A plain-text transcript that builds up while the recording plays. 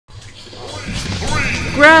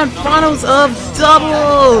Grand finals of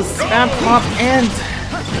doubles! Spam pop and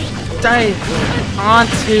dive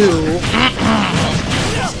onto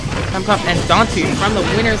Spam pop and Dantu from the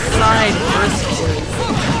winner's side first place.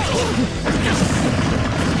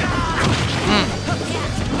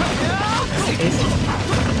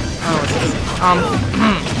 Oh, what's this?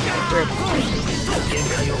 Weird.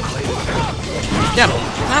 Yep,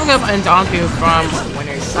 Spam pop and Dantu from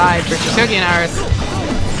winner's side versus Shoghi and IrisZ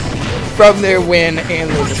from their win in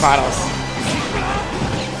loser finals.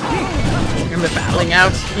 And they're battling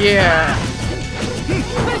out here.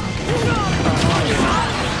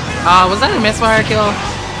 Was that a misfire kill?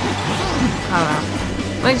 I don't know.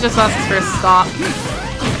 I think he just lost his first stop.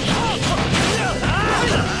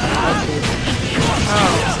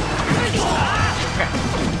 Oh. Okay.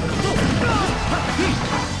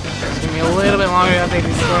 It's gonna be a little bit longer to update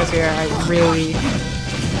these scores here. I really...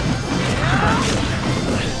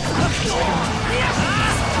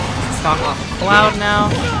 Stock off Cloud now.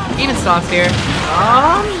 Even stocks here.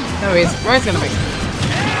 Anyways, Roy's gonna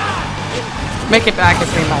make it back.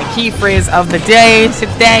 It's my key phrase of the day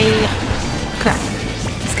today.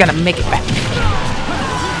 He's gonna make it back.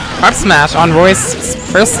 Up smash on Roy's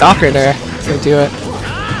first stalker there to do it.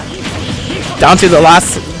 Down to the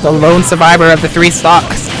lone survivor of the 3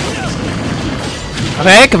 stocks.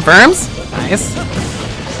 Okay, confirms. Nice.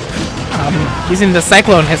 Using the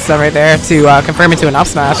Cyclone hits right there to confirm it to an up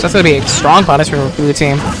smash. That's going to be a strong punishment for the blue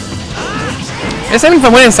team. They're saving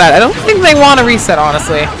from winning side. I don't think they want to reset,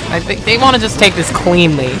 honestly. I think they want to just take this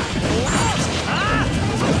cleanly.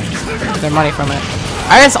 Get their money from it.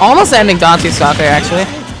 IrisZ almost ending Dantu's stock there, actually.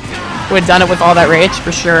 Would have done it with all that rage,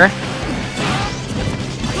 for sure.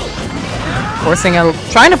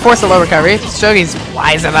 Trying to force a low recovery. Shoghi's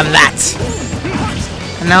wiser than that.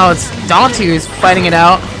 And now it's Dantu who's fighting it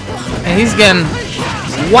out. And he's getting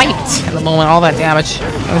wiped at the moment, all that damage.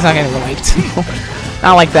 He's not getting wiped.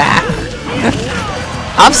 Not like that.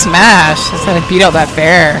 Up smash. That's how to beat out that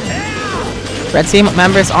fair. Red team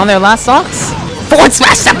members on their last stocks. Forward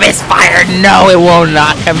smash to misfire. No, it will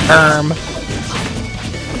not confirm.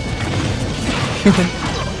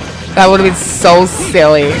 That would have been so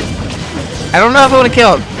silly. I don't know if it would have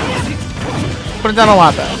killed. Would have done a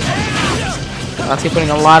lot though. Dantu putting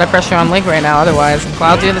a lot of pressure on Link right now otherwise. And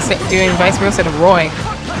Cloud doing vice versa to Roy.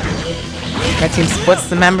 Red team splits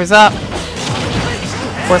the members up.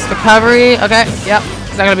 Forced recovery. Okay, yep.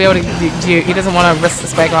 He's not gonna be able to do. He doesn't want to risk the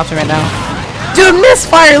spike option right now. Dude,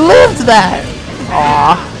 misfire lived that!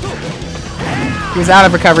 Aww. He was out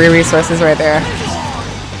of recovery resources right there.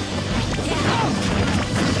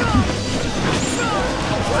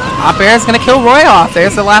 Hot Bear is gonna kill Roy off.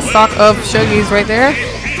 There's the last stock of Shoghi's right there.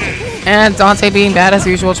 And Dante being bad as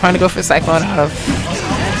usual, trying to go for Cyclone out of...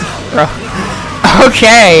 Bro.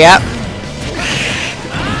 Okay, yep.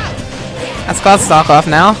 That's called stock off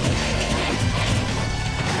now.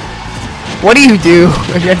 What do you do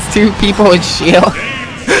against 2 people with shield?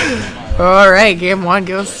 Alright, game 1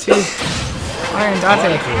 goes to Fire and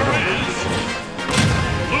Dante.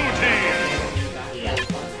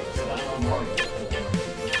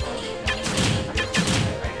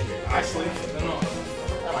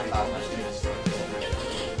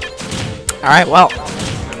 Alright, well.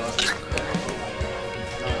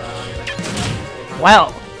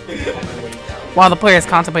 While the players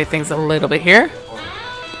contemplate things a little bit here.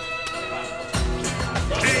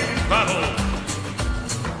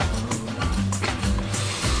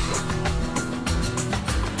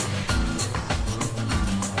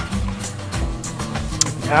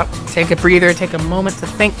 Yep, take a breather, take a moment to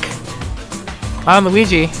think. Cloud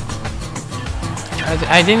Luigi.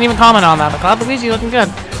 I didn't even comment on that, but Cloud Luigi looking good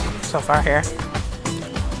so far here.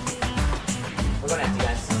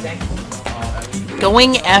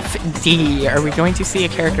 Going FD. Are we going to see a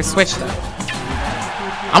character switch though?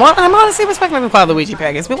 I'm honestly respecting the Cloud Luigi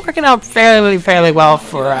pick. It's been working out fairly well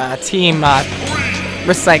for Team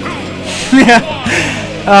Recycle.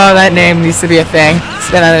 Oh, that name needs to be a thing.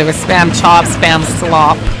 It's been either Spam Chop, Spam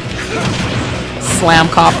Slop, Slam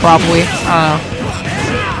Cop probably. I don't know.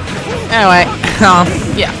 Anyway,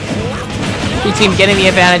 yeah. Blue team getting the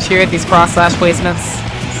advantage here at these cross slash placements.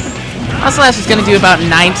 Cross slash is going to do about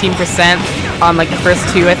 19% on like the first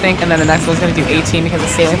 2, I think, and then the next one's going to do 18 because of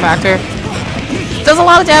scaling factor. Does a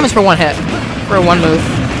lot of damage for 1 hit, for 1 move,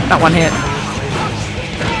 not 1 hit.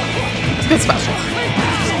 It's good special.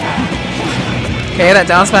 Okay, that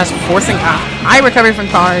down smash forcing a high recovery from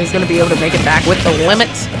Connor. He's going to be able to make it back with the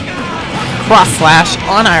limit. Cross slash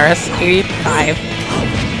on IrisZ, 85.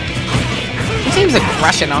 The team's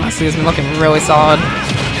aggression, honestly, has been looking really solid.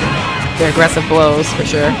 Their aggressive blows, for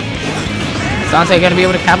sure. Dante gonna be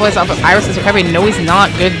able to capitalize off of IrisZ's recovery? No, he's not.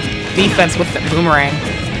 Good defense with the boomerang.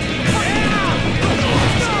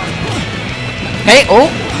 Hey, oh,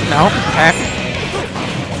 no, okay.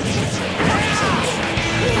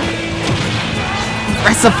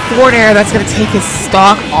 Aggressive forward air, that's gonna take his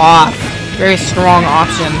stock off. Very strong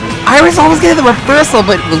option. IrisZ almost getting the reversal,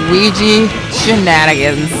 but Luigi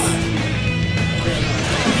shenanigans.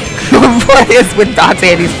 What is with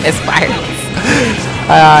Dante and these misfires?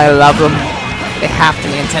 I love them. They have to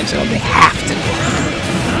be intentional. They have to be.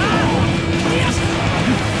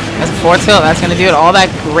 That's a forward tilt. That's gonna do it. All that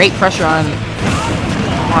great pressure on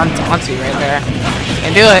Dantu right there.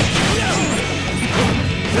 And do it.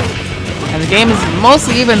 And the game is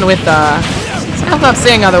mostly even with SpamCop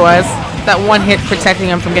saying otherwise. That one hit protecting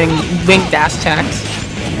him from getting wing dash checked.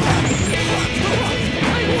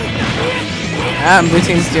 Yeah, blue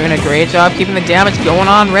team's doing a great job keeping the damage going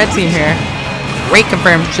on red team here. Great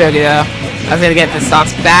confirmed Shoghi though. I was gonna get the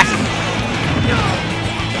stocks back.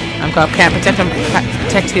 SpamCop can't protect him,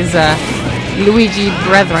 protect his Luigi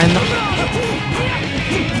brethren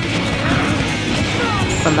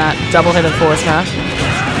from that double hit of forward smash.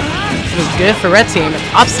 It was good for red team.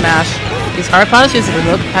 Up smash. These hard punishes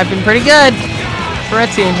have been pretty good for red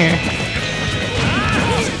team here.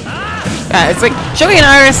 Yeah, it's like Shoghi and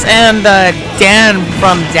IrisZ and Dan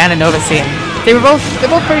from Dan and Nova's team. They're both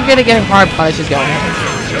pretty good at getting hard punishes going.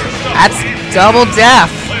 That's double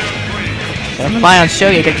death. Gotta rely on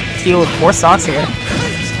Shoghi to deal with 4 stocks here.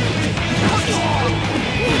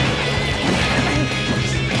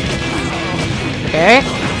 Okay,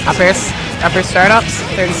 upper startups,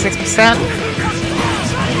 36%.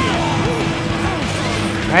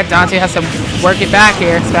 Alright, Dantu has to work it back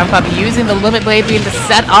here. SpamCop using the limit blade beam to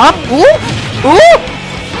set up. Ooh! Ooh!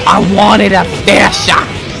 I wanted a fair shot.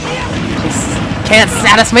 Just can't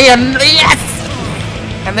satisfy me. Yes!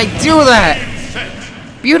 And they do that.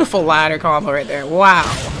 Beautiful ladder combo right there. Wow.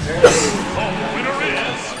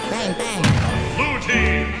 Bang, bang. Blue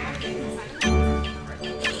team.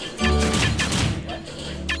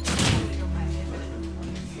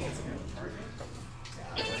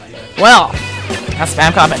 Well, that's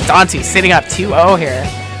SpamCop and Dantu sitting up 2-0 here.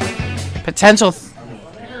 Potential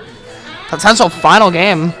final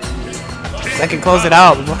game that can close it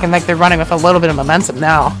out. Looking like they're running with a little bit of momentum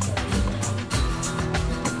now.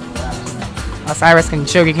 Unless IrisZ and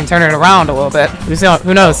Shoghi can turn it around a little bit.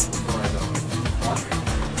 Who knows?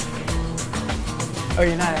 Oh,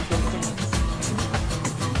 you're not actually.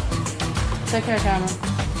 Take care, camera.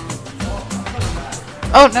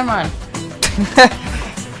 Oh, never mind.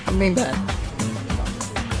 I'm being bad.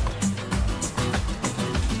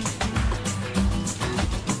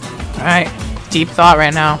 Alright, deep thought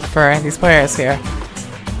right now for these players here.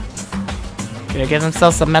 Gonna give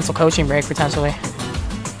themselves some mental coaching break, potentially.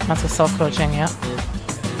 Mental self-coaching, yeah.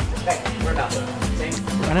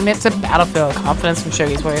 Running into Battlefield. Confidence from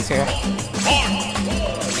Shoghi's players here.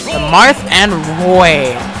 The Marth and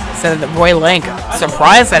Roy. Instead of the Roy Link.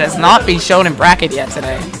 Surprised that it's not being shown in bracket yet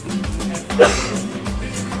today.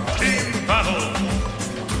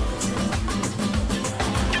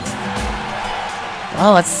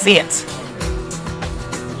 Well, let's see it.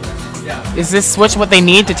 Is this switch what they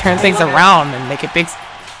need to turn things around and make it big,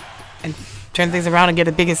 and turn things around and get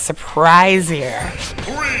the biggest surprise here?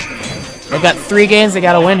 They've got 3 games they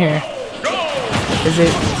gotta win here. Is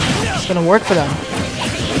it gonna work for them?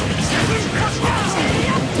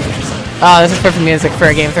 Oh, this is perfect music for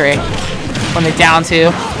a game 3. When they're down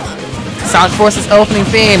 2. Sonic Force's opening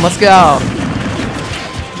theme. Let's go.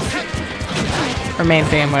 Or main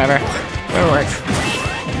theme, whatever. Whatever works.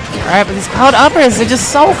 Alright, but these cloud uppers are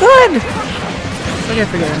just so good! Look at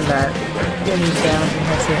forgetting that. Getting these damage in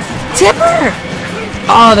hits here. Tipper!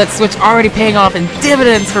 Oh, that switch already paying off in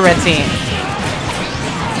dividends for red team.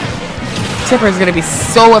 Tipper is gonna be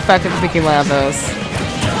so effective if we can land those.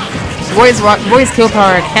 Roy's kill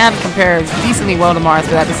power can compare decently well to Mars,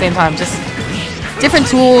 but at the same time, just different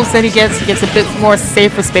tools that he gets. He gets a bit more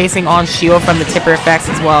safer spacing on shield from the Tipper effects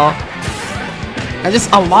as well. And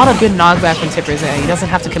just a lot of good knockback from Tippers in. He doesn't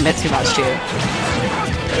have to commit too much to.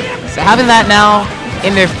 So having that now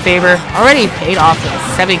in their favor already paid off with a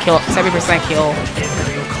 70% kill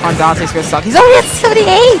on Dante's first stock. He's already at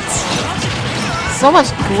 78! So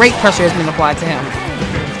much great pressure has been applied to him.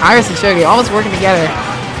 IrisZ and Shoghi almost working together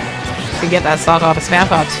to get that stock off of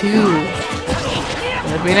SpamCop too.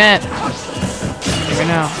 That'd be it. Here we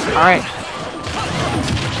know. Alright.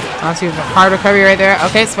 Dantu, hard recovery right there.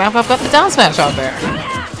 Okay, SpamCop got the down smash out there.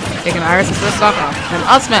 Taking IrisZ's first stock off. And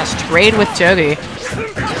up smash, trade with Shoghi.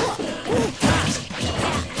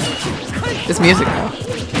 This music though.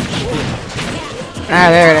 Ah,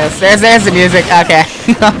 there it is. There's the music. Okay.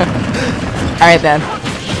 Alright then.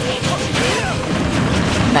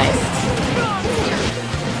 Nice.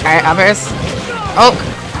 Alright, others. Oh,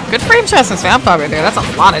 good frame chest and spam pop right there. That's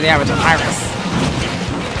a lot of damage on IrisZ.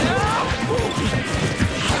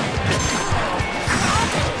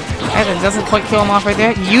 And it doesn't quite kill him off right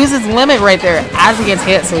there. Uses limit right there as he gets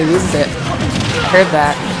hit, so he loses it. Heard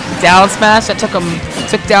that. Down smash that took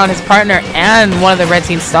down his partner and one of the red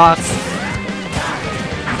team stocks.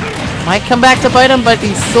 Might come back to bite him, but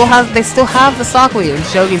they still have the stock lead, and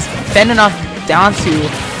Shoghi's fending off Dantu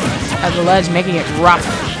at the ledge, making it rough.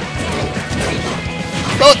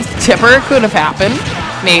 Oh, tipper could have happened,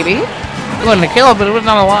 maybe. It wouldn't have killed, but it would have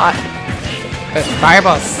done a lot. But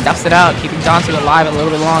Fireball stuffs it out, keeping Dantu alive a little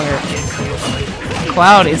bit longer.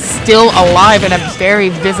 Cloud is still alive and a very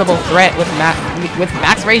visible threat with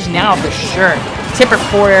max rage now for sure. Tipper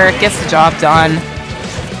forward gets the job done.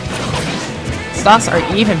 Stocks are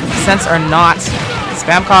even, cents are not.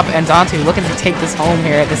 Spam Cop and Dantu looking to take this home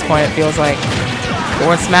here at this point, it feels like.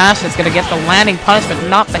 Forward smash is going to get the landing punishment,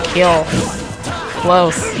 not the kill.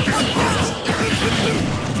 Close.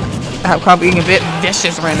 Spam Cop being a bit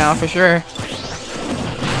vicious right now for sure.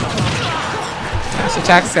 Dash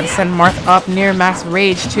attack's going to send Marth up near max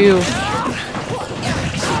rage too.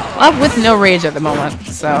 Up with no rage at the moment,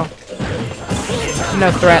 so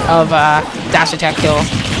no threat of dash attack kill.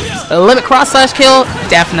 A limit cross slash kill,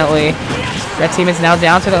 definitely. Red team is now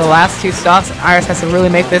down to the last two stocks. IrisZ has to really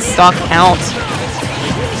make this stock count.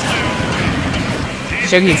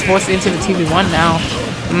 Shoghi is forced into the 2v1 now.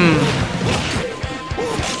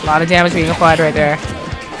 A lot of damage being applied right there.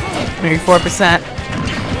 Maybe 4%.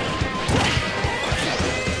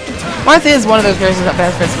 Marth is one of those characters that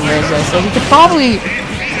benefits from rage though, so he could probably...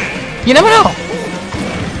 You never know.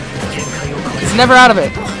 He's never out of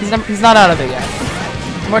it. He's not out of it yet.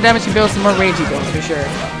 The more damage he builds, the more rage he builds for sure.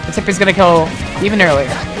 The tipper's gonna kill even earlier.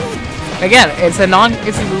 Again, it's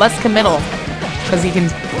less committal because he can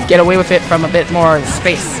get away with it from a bit more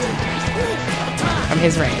space from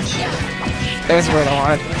his range. There's the word I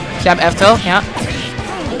wanted. Jab F tilt, yeah.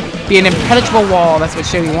 Be an impenetrable wall. That's what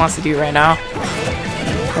Shoghi wants to do right now.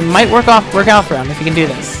 It might work out for him if he can do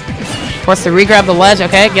this. Forced to re-grab the ledge.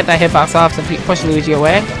 Okay, get that hitbox off to push Luigi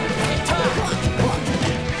away.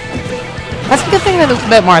 That's the good thing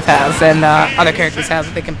that Marth has and other characters have,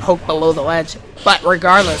 that they can poke below the ledge. But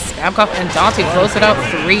regardless, Spamcop and Dantu close it out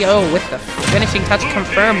 3-0 with the finishing touch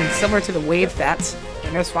confirmed, similar to the wave that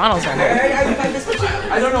in those finals right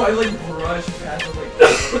now. I don't know, I like brushed past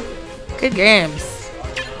it. Good games.